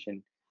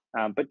malformation,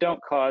 but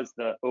don't cause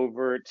the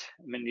overt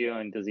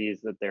Mendelian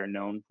disease that they're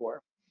known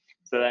for.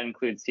 So that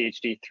includes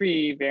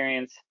CHD3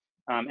 variants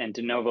and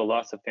de novo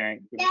loss of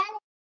pharynx.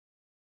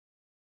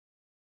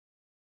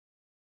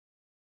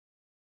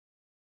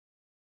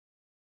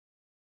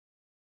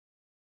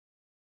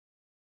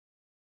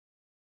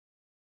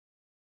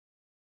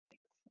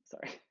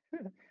 Sorry.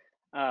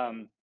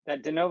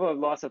 That de novo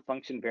loss of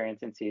function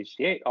variants in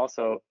CHD8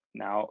 also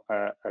now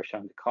are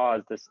shown to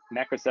cause this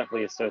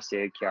macrocephaly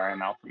associated Chiari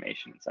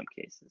malformation in some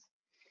cases.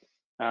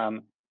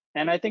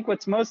 And I think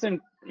what's most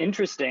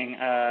interesting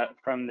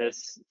from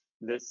this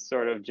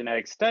sort of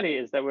genetic study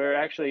is that we're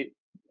actually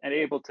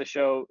able to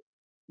show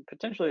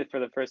potentially for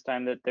the first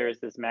time that there is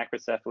this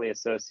macrocephaly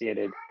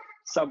associated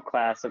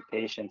subclass of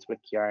patients with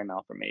Chiari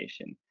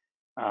malformation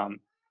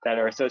that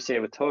are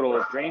associated with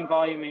total brain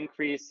volume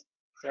increase,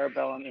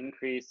 cerebellum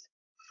increase,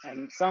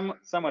 and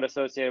somewhat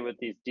associated with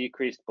these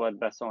decreased blood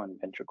vessel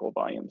and ventricle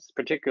volumes,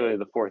 particularly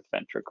the fourth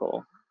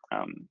ventricle,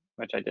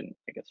 which I didn't,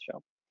 I guess,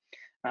 show.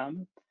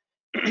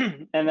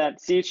 And that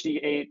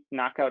CHD8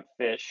 knockout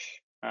fish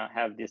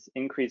have this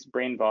increased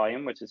brain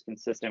volume, which is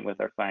consistent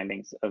with our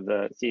findings of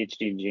the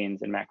CHD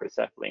genes in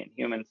macrocephaly in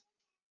humans.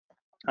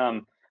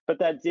 But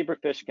that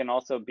zebrafish can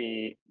also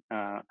be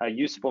a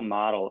useful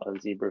model of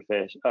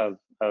zebrafish, of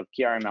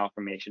Chiari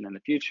malformation in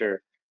the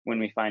future when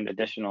we find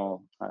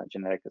additional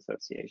genetic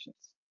associations.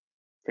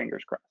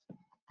 Fingers crossed.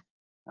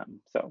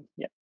 So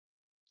yeah,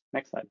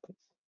 next slide, please.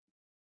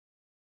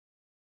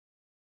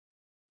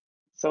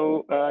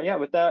 So yeah,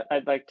 with that,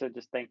 I'd like to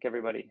just thank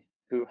everybody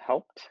who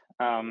helped.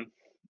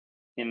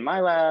 in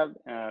my lab,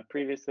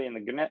 previously in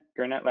the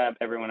Gurnett lab,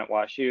 everyone at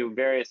WashU,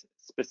 various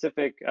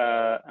specific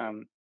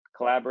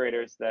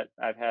collaborators that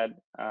I've had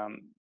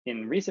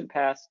in recent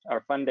past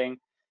are funding.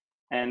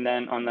 And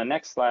then on the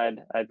next slide,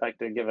 I'd like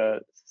to give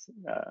a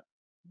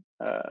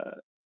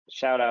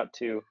shout out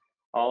to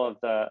all of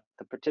the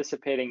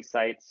participating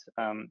sites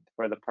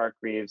for the Park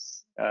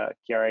Reeves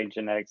Chiari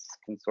Genetics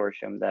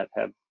Consortium that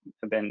have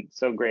been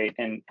so great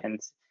and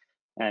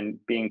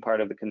being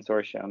part of the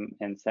consortium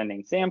and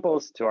sending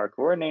samples to our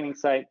coordinating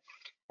site.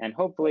 And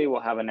hopefully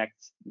we'll have the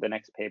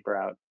next paper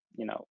out,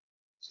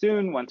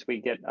 soon once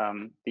we get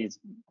these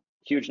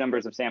huge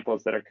numbers of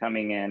samples that are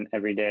coming in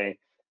every day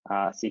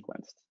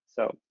sequenced.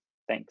 So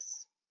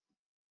thanks.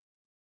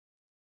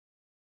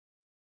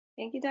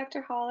 Thank you,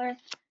 Dr. Haller.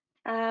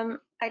 I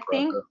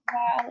think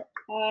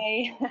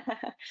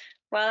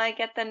while I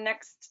get the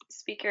next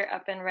speaker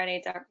up and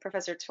ready,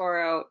 Professor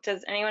Toro,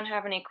 does anyone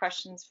have any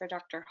questions for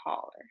Dr.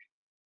 Haller?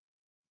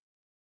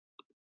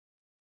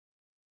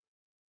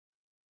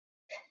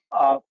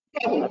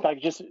 If I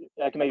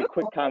can make a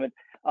quick comment.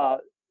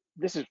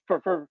 This is,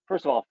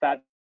 first of all,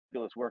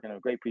 fabulous work and a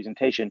great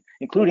presentation,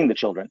 including the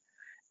children.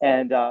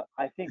 And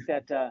I think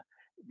that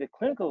the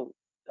clinical,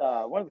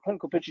 one of the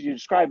clinical pictures you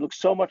described looks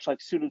so much like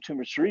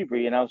pseudotumor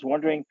cerebri. And I was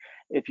wondering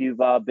if you've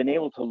been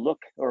able to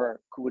look or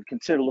would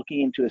consider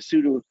looking into a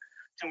pseudotumor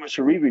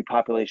cerebri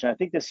population. I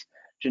think this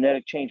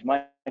genetic change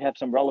might have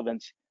some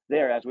relevance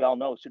there. As we all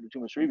know,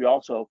 pseudotumor cerebri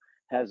also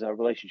has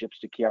relationships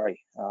to Chiari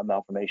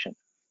malformation.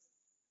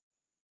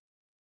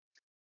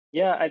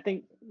 Yeah, I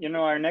think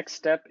our next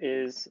step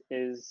is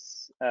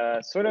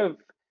sort of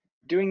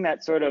doing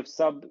that sort of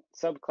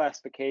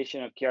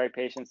sub-classification of Chiari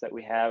patients that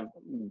we have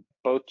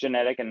both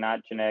genetic and not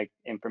genetic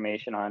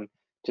information on,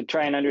 to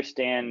try and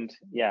understand,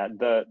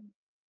 the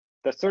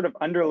sort of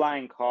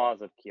underlying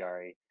cause of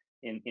Chiari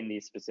in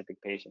these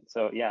specific patients.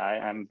 So yeah,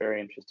 I'm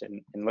very interested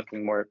in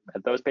looking more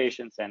at those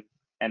patients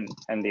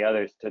and the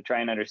others to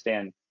try and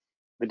understand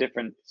the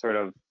different sort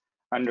of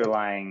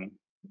underlying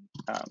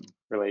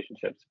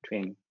relationships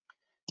between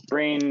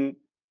brain,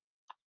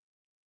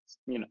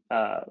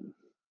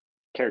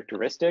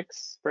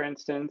 characteristics, for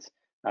instance,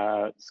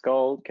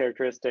 skull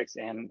characteristics,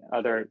 and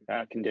other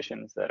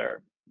conditions that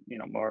are,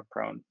 more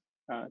prone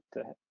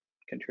to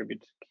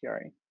contribute to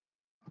Chiari.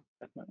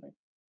 Definitely.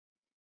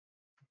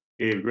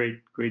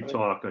 Gabe, great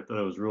talk. I thought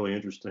it was really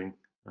interesting.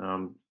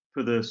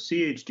 For the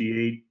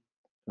CHD8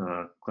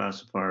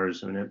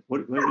 classifiers,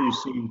 what do you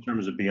see in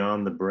terms of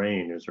beyond the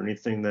brain? Is there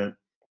anything that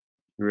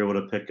you're able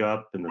to pick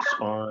up in the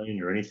spine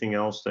or anything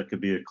else that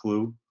could be a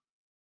clue?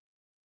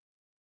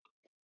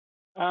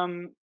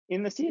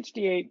 In the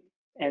CHD8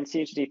 and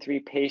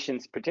CHD3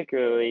 patients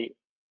particularly,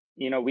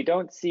 we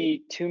don't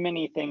see too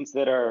many things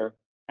that are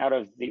out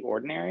of the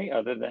ordinary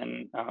other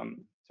than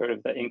sort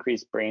of the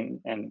increased brain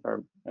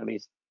or at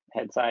least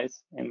head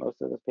size in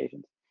most of those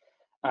patients.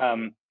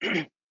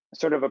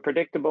 Sort of a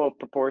predictable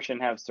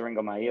proportion have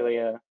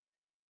syringomyelia,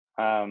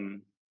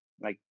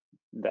 like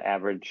the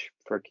average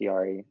for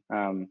Chiari.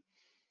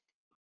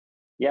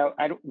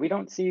 We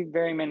don't see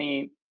very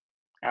many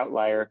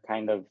outlier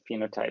kind of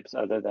phenotypes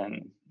other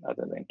than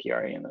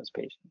Chiari in those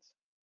patients.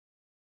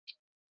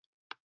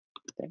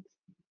 Thanks.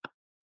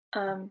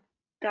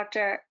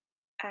 Dr.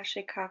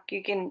 Ashley Cock,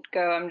 you can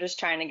go. I'm just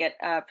trying to get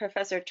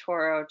Professor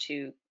Toro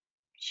to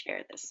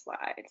share the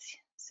slides.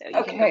 So you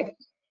okay.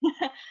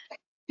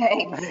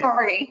 Thanks.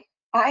 Sorry,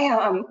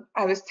 I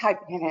was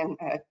typing in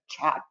the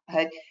chat,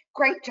 but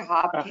great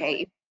job,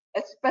 Kate,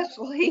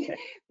 especially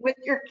with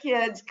your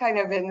kids kind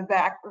of in the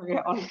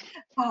background.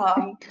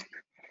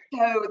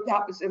 So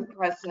that was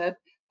impressive.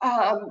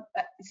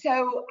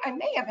 So I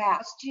may have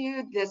asked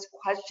you this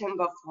question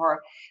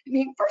before. I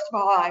mean, first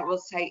of all, I will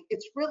say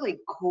it's really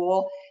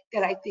cool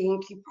that I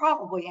think you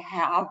probably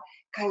have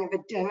kind of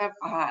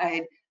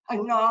identified a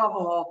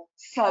novel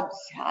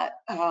subset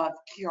of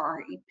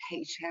Chiari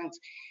patients.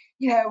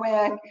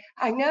 And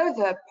I know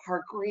that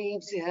Park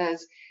Reeves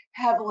is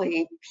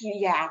heavily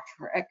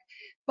pediatric,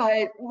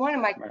 but one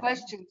of my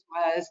questions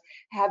was,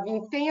 have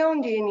you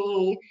found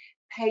any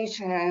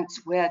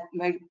patients with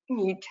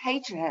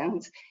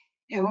mutations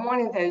in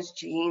one of those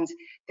genes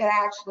that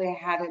actually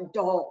had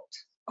adult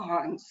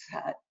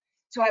onset?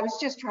 So I was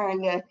just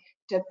trying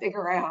to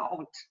figure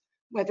out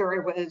whether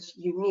it was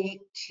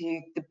unique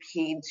to the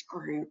PEDS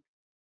group.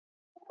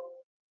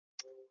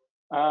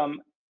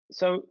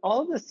 So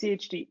all of the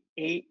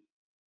CHD8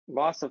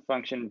 loss of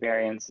function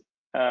variants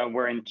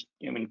were in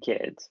human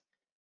kids,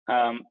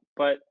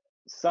 but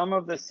some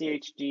of the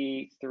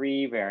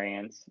CHD3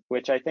 variants,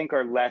 which I think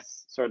are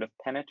less sort of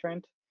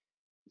penetrant,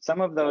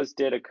 some of those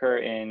did occur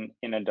in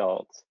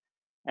adults.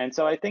 And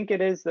so I think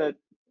it is that,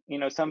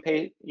 some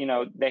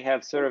they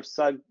have sort of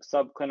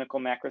subclinical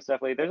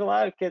macrocephaly. There's a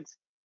lot of kids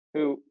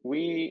who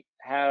we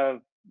have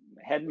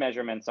head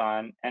measurements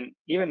on, and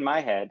even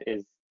my head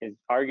is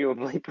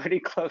arguably pretty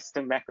close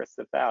to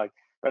macrocephalic,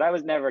 but I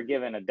was never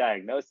given a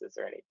diagnosis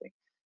or anything.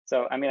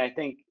 So, I mean, I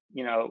think,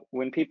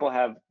 when people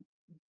have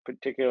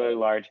particularly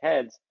large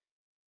heads,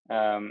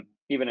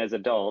 even as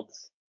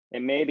adults,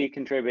 it may be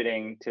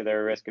contributing to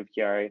their risk of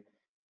Chiari.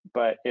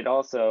 but it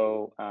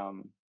also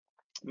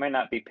might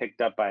not be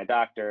picked up by a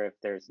doctor if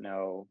there's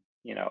no,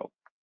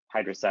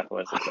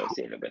 hydrocephalus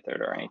associated with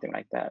it or anything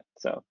like that.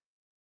 So,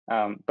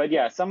 but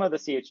yeah, some of the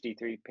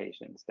CHD3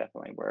 patients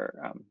definitely were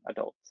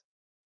adults,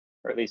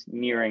 or at least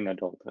nearing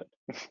adulthood.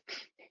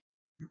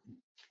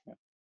 Yeah.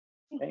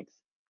 Thanks.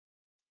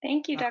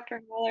 Thank you,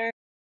 Dr. Haller.